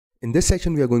In this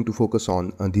session, we are going to focus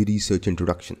on the research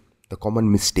introduction, the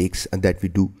common mistakes that we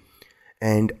do,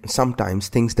 and sometimes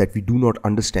things that we do not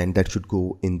understand that should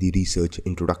go in the research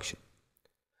introduction.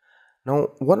 Now,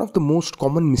 one of the most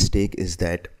common mistake is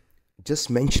that just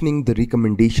mentioning the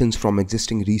recommendations from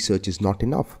existing research is not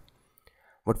enough.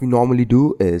 What we normally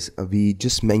do is we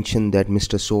just mention that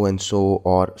Mr. So-and-so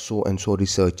or so-and-so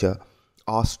researcher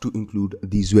asked to include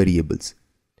these variables.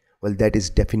 Well, that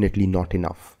is definitely not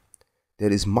enough.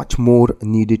 There is much more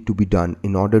needed to be done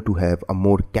in order to have a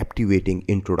more captivating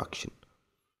introduction.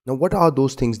 Now, what are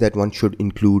those things that one should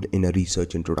include in a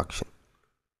research introduction?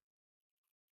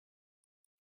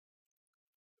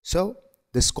 So,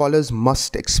 the scholars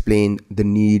must explain the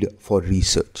need for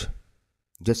research.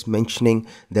 Just mentioning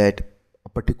that a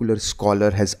particular scholar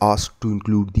has asked to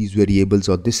include these variables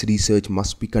or this research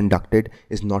must be conducted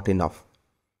is not enough.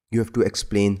 You have to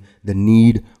explain the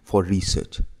need for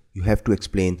research. You have to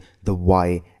explain the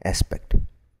why aspect.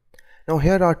 Now,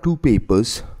 here are two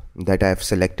papers that I have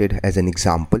selected as an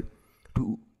example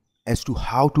as to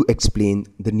how to explain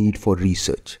the need for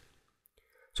research.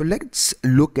 So let's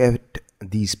look at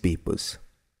these papers.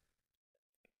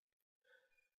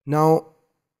 Now,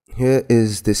 here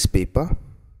is this paper,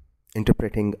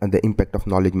 interpreting the impact of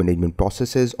knowledge management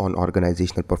processes on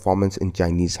organizational performance in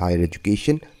Chinese higher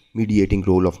education, mediating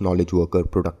role of knowledge worker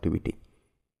productivity.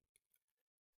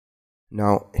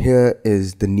 Now, here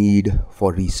is the need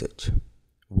for research.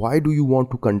 Why do you want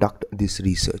to conduct this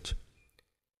research?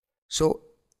 So,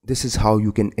 this is how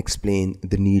you can explain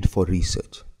the need for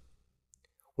research.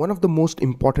 One of the most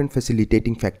important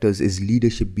facilitating factors is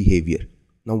leadership behavior.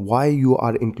 Now, why you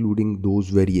are including those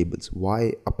variables?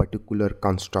 Why a particular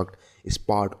construct is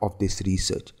part of this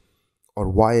research? Or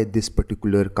why this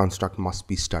particular construct must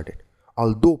be studied?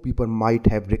 Although people might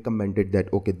have recommended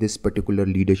that, okay, this particular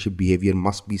leadership behavior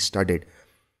must be studied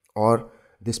or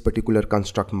this particular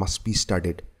construct must be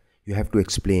studied, you have to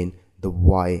explain the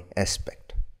why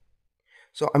aspect.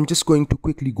 So I'm just going to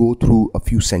quickly go through a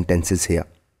few sentences here.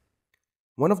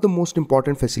 One of the most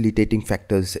important facilitating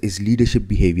factors is leadership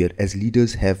behavior, as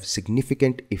leaders have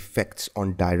significant effects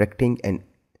on directing and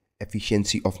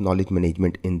efficiency of knowledge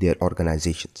management in their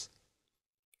organizations.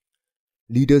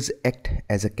 Leaders act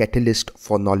as a catalyst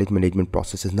for knowledge management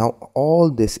processes. Now,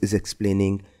 all this is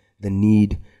explaining the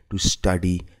need to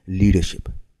study leadership,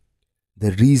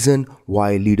 the reason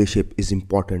why leadership is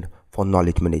important for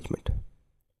knowledge management.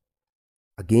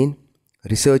 Again,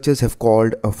 researchers have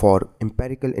called for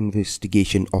empirical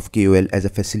investigation of KOL as a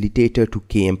facilitator to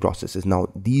KM processes. Now,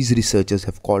 these researchers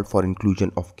have called for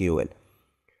inclusion of KOL.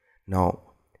 Now,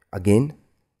 again,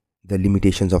 the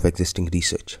limitations of existing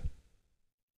research.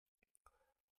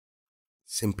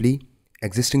 Simply,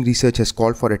 existing research has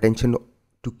called for attention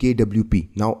to KWP.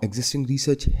 Now, existing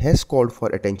research has called for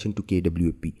attention to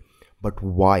KWP. But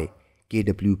why?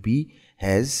 KWP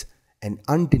has an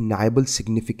undeniable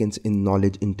significance in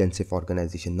knowledge-intensive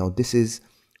organization. Now, this is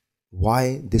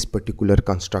why this particular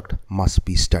construct must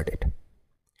be studied.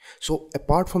 So,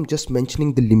 apart from just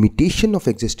mentioning the limitation of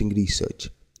existing research,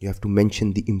 you have to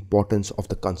mention the importance of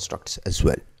the constructs as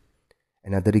well.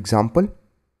 Another example.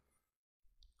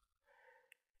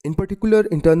 In particular,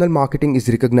 internal marketing is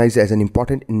recognized as an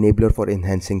important enabler for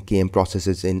enhancing KM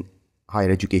processes in higher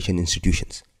education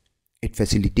institutions. It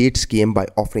facilitates KM by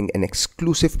offering an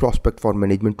exclusive prospect for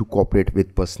management to cooperate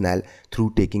with personnel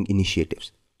through taking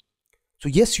initiatives. So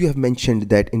yes, you have mentioned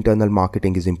that internal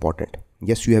marketing is important.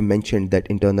 Yes, you have mentioned that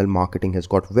internal marketing has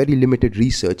got very limited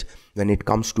research when it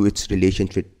comes to its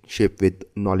relationship with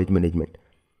knowledge management.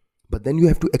 But then you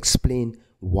have to explain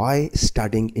why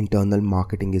studying internal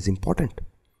marketing is important.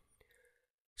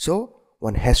 So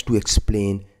one has to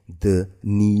explain the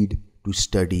need to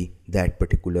study that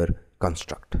particular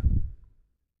construct.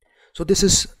 So this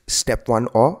is step one,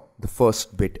 or the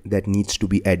first bit that needs to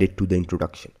be added to the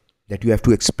introduction, that you have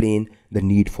to explain the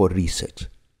need for research.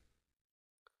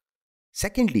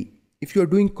 Secondly, if you are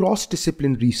doing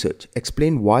cross-discipline research,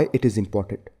 explain why it is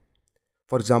important.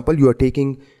 For example, you are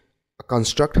taking a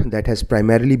construct that has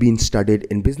primarily been studied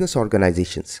in business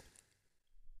organizations,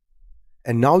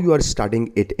 and now you are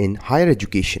studying it in higher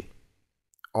education,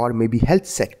 or maybe health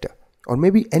sector, or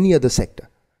maybe any other sector.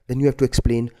 Then you have to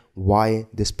explain why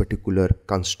this particular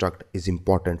construct is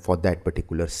important for that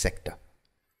particular sector.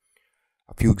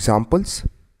 A few examples.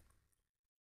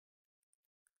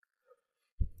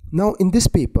 Now, in this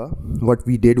paper, what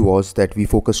we did was that we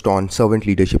focused on servant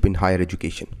leadership in higher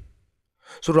education.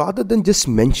 So rather than just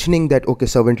mentioning that, okay,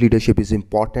 servant leadership is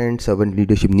important, servant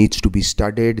leadership needs to be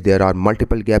studied, there are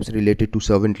multiple gaps related to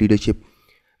servant leadership,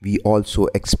 we also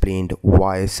explained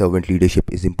why servant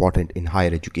leadership is important in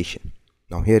higher education.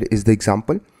 Now here is the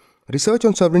example. Research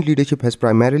on servant leadership has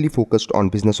primarily focused on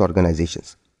business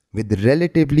organizations, with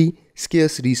relatively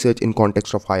scarce research in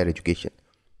context of higher education.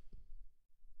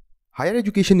 Higher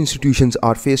education institutions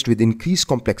are faced with increased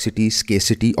complexity,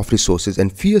 scarcity of resources,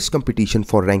 and fierce competition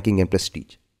for ranking and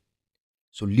prestige.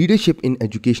 So leadership in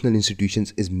educational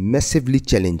institutions is massively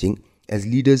challenging as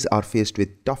leaders are faced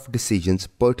with tough decisions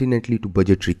pertinently to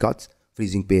budgetary cuts,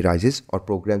 freezing pay rises, or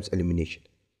programs elimination.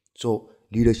 So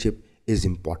leadership is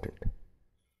important.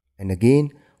 And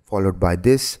again, followed by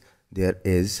this, there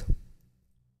is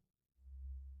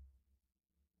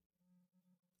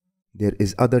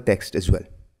other text as well.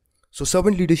 So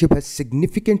servant leadership has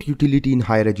significant utility in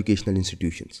higher educational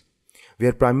institutions,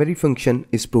 where primary function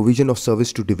is provision of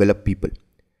service to develop people.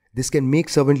 This can make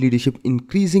servant leadership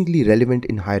increasingly relevant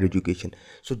in higher education.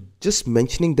 So just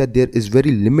mentioning that there is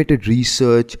very limited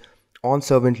research on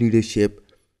servant leadership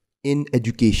in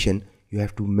education, you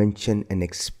have to mention and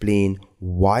explain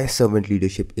why servant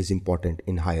leadership is important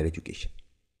in higher education.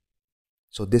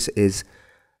 So this is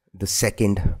the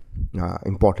second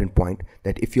important point,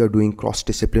 that if you are doing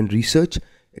cross-discipline research,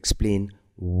 explain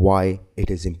why it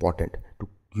is important to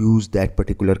use that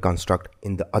particular construct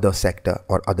in the other sector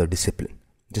or other discipline,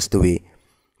 just the way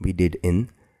we did in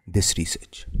this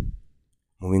research.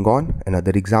 Moving on,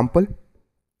 another example.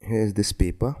 Here's this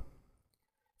paper,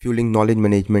 Fueling Knowledge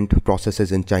Management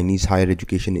Processes in Chinese Higher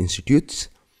Education Institutes,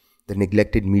 the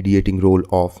neglected mediating role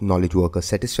of knowledge worker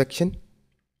satisfaction.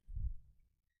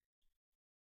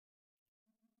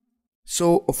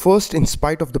 So first, in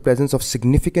spite of the presence of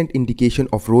significant indication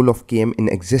of role of KM in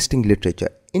existing literature,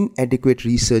 inadequate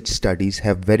research studies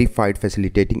have verified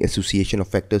facilitating association of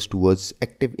factors towards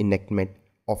active enactment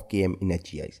of KM in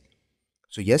HEIs.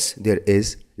 So yes, there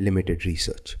is limited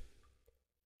research.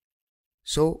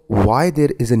 So why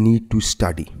there is a need to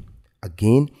study?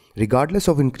 Again, regardless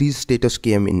of increased status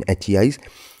KM in HEIs,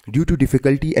 due to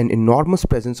difficulty and enormous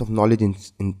presence of knowledge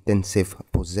intensive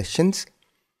possessions,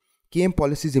 KM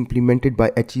policies implemented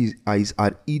by HEIs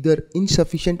are either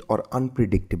insufficient or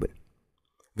unpredictable,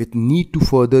 with need to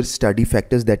further study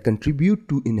factors that contribute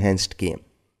to enhanced KM,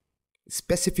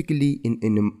 specifically in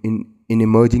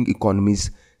emerging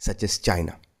economies such as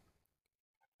China.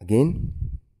 Again,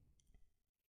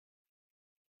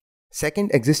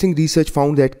 second, existing research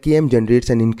found that KM generates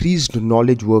an increased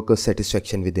knowledge worker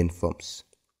satisfaction within firms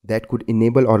that could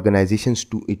enable organizations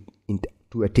to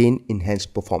attain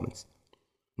enhanced performance.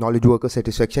 Knowledge worker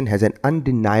satisfaction has an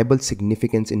undeniable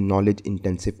significance in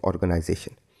knowledge-intensive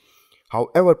organization.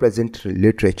 However, present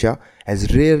literature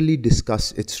has rarely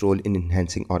discussed its role in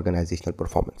enhancing organizational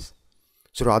performance.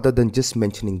 So rather than just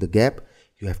mentioning the gap,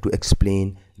 you have to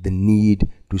explain the need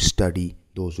to study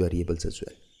those variables as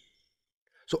well.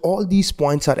 So all these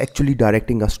points are actually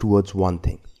directing us towards one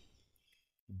thing.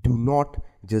 Do not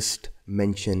just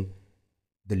mention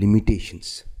the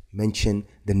limitations, mention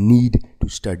the need to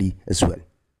study as well.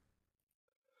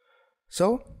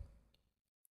 So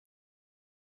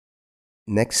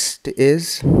next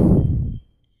is,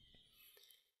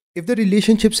 if the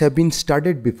relationships have been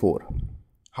studied before,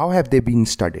 how have they been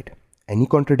studied? Any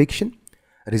contradiction?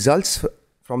 Results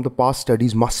from the past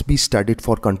studies must be studied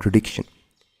for contradiction.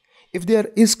 If there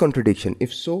is contradiction,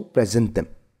 if so, present them.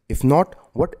 If not,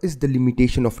 what is the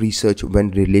limitation of research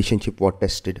when relationship were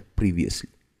tested previously?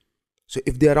 So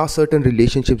if there are certain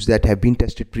relationships that have been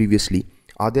tested previously,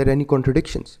 are there any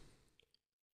contradictions?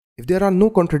 If there are no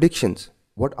contradictions,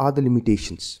 what are the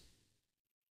limitations?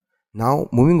 Now,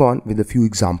 moving on with a few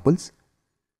examples.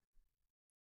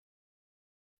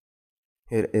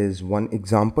 Here is one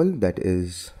example, that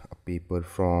is a paper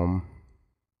from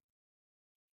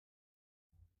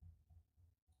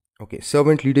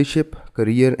Servant Leadership,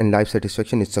 Career and Life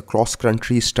Satisfaction. It's a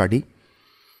cross-country study,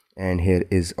 and here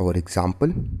is our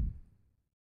example.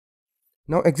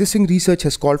 Now, existing research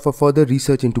has called for further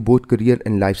research into both career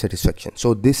and life satisfaction.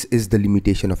 So this is the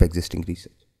limitation of existing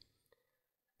research.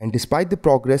 And despite the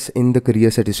progress in the career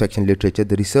satisfaction literature,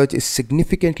 the research is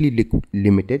significantly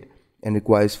limited and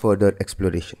requires further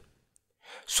exploration.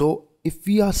 So if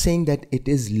we are saying that it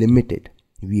is limited,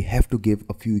 we have to give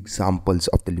a few examples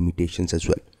of the limitations as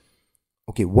well.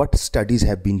 Okay, what studies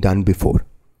have been done before?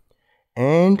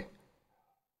 And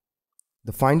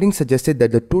the findings suggested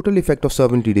that the total effect of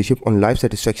servant leadership on life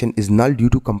satisfaction is null due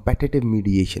to competitive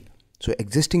mediation. So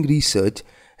existing research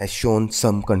has shown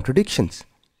some contradictions,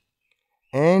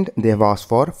 and they have asked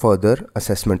for further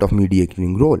assessment of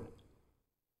mediating role.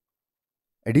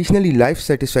 Additionally, life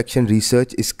satisfaction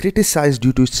research is criticized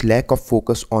due to its lack of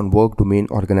focus on work domain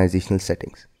organizational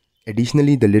settings.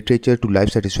 Additionally, the literature to life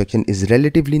satisfaction is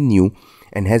relatively new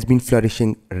and has been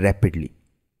flourishing rapidly.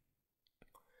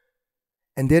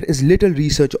 And there is little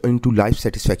research into life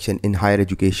satisfaction in higher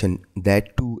education,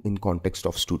 that too in context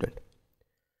of student.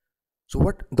 So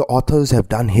what the authors have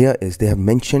done here is they have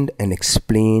mentioned and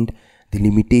explained the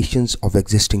limitations of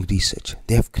existing research.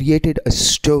 They have created a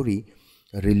story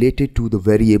related to the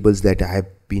variables that have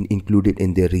been included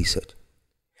in their research.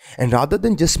 And rather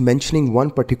than just mentioning one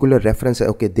particular reference,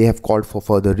 okay, they have called for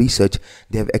further research,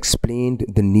 they have explained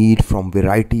the need from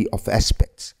variety of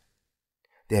aspects.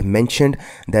 They have mentioned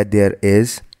that there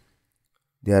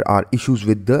are issues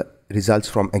with the results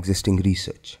from existing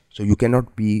research. So you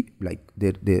cannot be like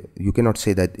you cannot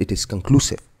say that it is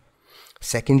conclusive.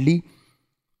 Secondly,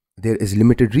 there is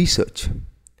limited research,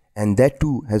 and that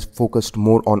too has focused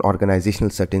more on organizational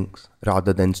settings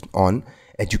rather than on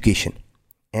education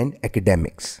and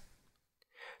academics.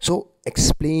 So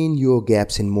explain your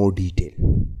gaps in more detail.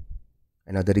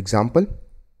 Another example.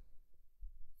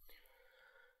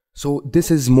 So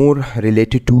this is more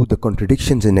related to the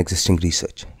contradictions in existing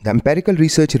research. The empirical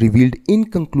research revealed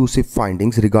inconclusive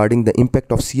findings regarding the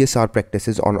impact of CSR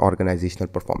practices on organizational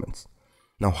performance.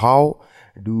 Now, how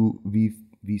do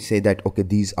we say that, okay,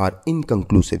 these are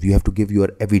inconclusive? You have to give your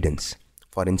evidence.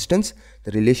 For instance,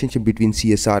 the relationship between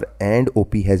CSR and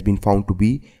OP has been found to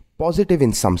be positive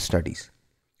in some studies.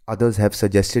 Others have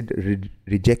suggested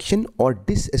rejection or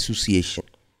disassociation.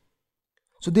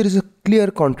 So there is a clear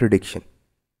contradiction.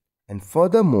 And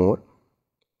furthermore,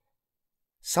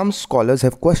 some scholars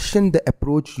have questioned the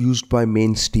approach used by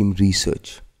mainstream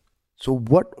research. So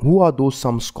who are those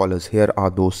some scholars? Here are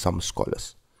those some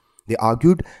scholars. They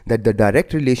argued that the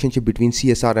direct relationship between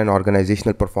CSR and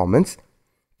organizational performance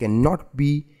cannot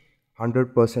be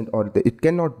 100%, or it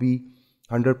cannot be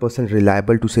 100%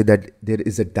 reliable to say that there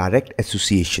is a direct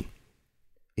association.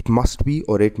 It must be,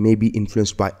 or it may be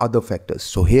influenced by other factors.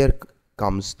 So here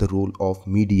comes the role of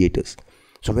mediators.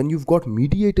 So when you've got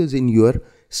mediators in your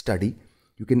study,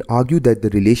 you can argue that the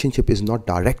relationship is not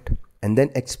direct, and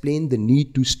then explain the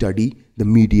need to study the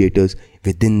mediators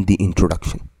within the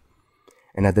introduction.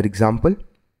 Another example,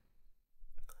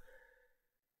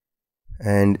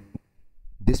 and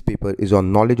this paper is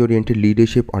on knowledge-oriented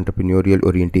leadership, entrepreneurial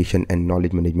orientation, and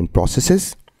knowledge management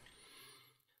processes.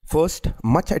 First,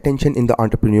 much attention in the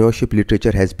entrepreneurship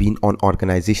literature has been on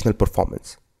organizational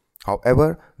performance.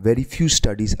 However, very few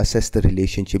studies assess the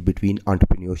relationship between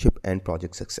entrepreneurship and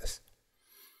project success.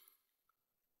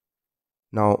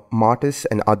 Now, Martis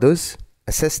and others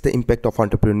assessed the impact of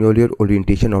entrepreneurial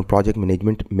orientation on project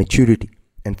management maturity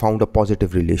and found a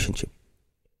positive relationship.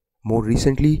 More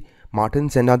recently,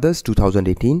 Martins and others,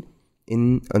 2018,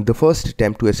 in the first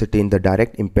attempt to ascertain the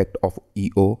direct impact of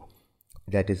EO,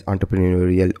 that is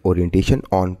entrepreneurial orientation,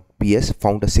 on PS,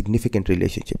 found a significant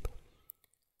relationship.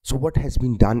 So what has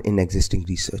been done in existing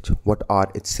research? What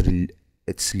are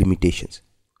its limitations?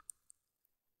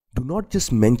 Do not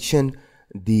just mention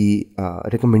the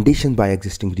recommendation by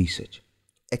existing research.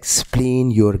 Explain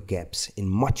your gaps in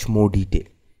much more detail.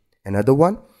 Another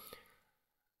one.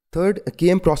 Third,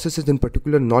 KM processes, in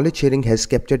particular knowledge sharing, has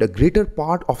captured a greater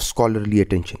part of scholarly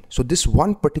attention. So this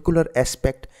one particular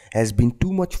aspect has been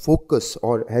too much focus,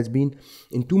 or has been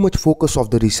in too much focus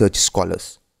of the research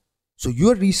scholars. So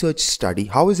your research study,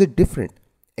 how is it different?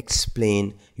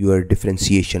 Explain your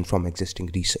differentiation from existing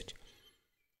research.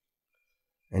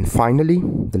 And finally,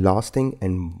 the last thing,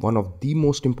 and one of the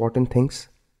most important things,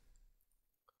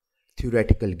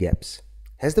 theoretical gaps.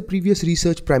 Has the previous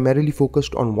research primarily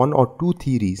focused on one or two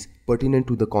theories pertinent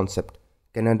to the concept?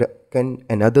 Can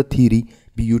another theory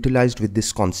be utilized with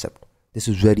this concept? This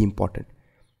is very important.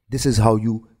 This is how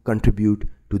you contribute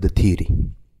to the theory.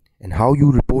 And how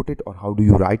you report it, or how do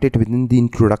you write it within the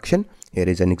introduction? Here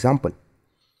is an example.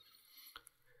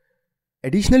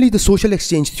 Additionally, the social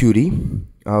exchange theory,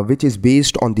 which is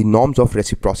based on the norms of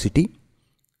reciprocity,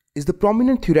 is the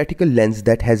prominent theoretical lens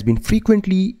that has been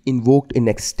frequently invoked in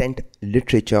extant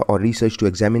literature or research to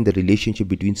examine the relationship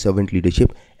between servant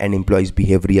leadership and employees'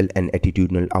 behavioral and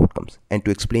attitudinal outcomes, and to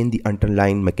explain the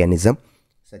underlying mechanism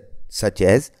such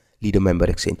as leader-member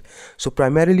exchange. So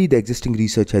primarily the existing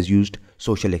research has used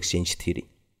social exchange theory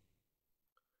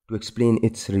to explain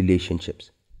its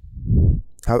relationships.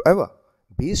 However,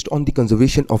 based on the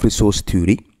conservation of resource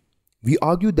theory, we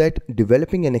argue that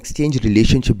developing an exchange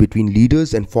relationship between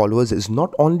leaders and followers is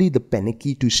not only the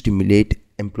panacea to stimulate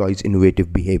employees'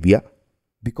 innovative behavior,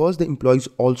 because the employees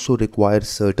also require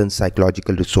certain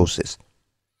psychological resources.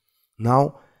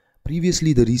 Now,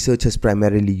 previously the research has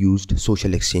primarily used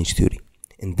social exchange theory.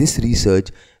 In this research,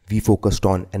 we focused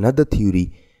on another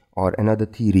theory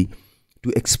to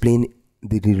explain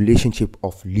the relationship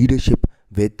of leadership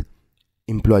with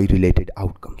employee-related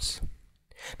outcomes.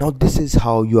 Now, this is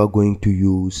how you are going to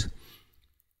use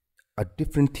a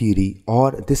different theory,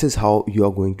 or this is how you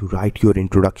are going to write your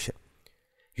introduction.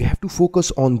 You have to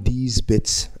focus on these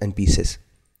bits and pieces,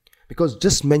 because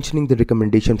just mentioning the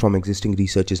recommendation from existing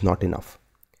research is not enough.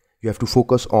 You have to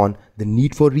focus on the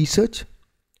need for research.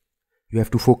 You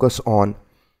have to focus on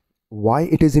why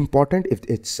it is important if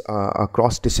it's a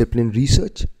cross-discipline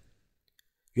research.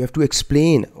 You have to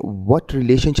explain what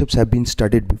relationships have been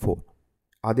studied before.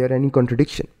 Are there any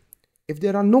contradiction? If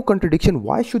there are no contradiction,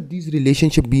 why should these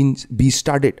relationships be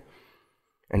studied?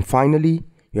 And finally,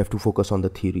 you have to focus on the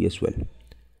theory as well.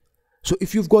 So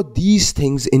if you've got these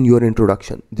things in your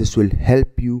introduction, this will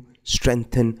help you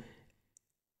strengthen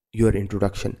your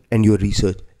introduction and your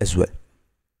research as well.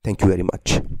 Thank you very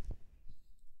much.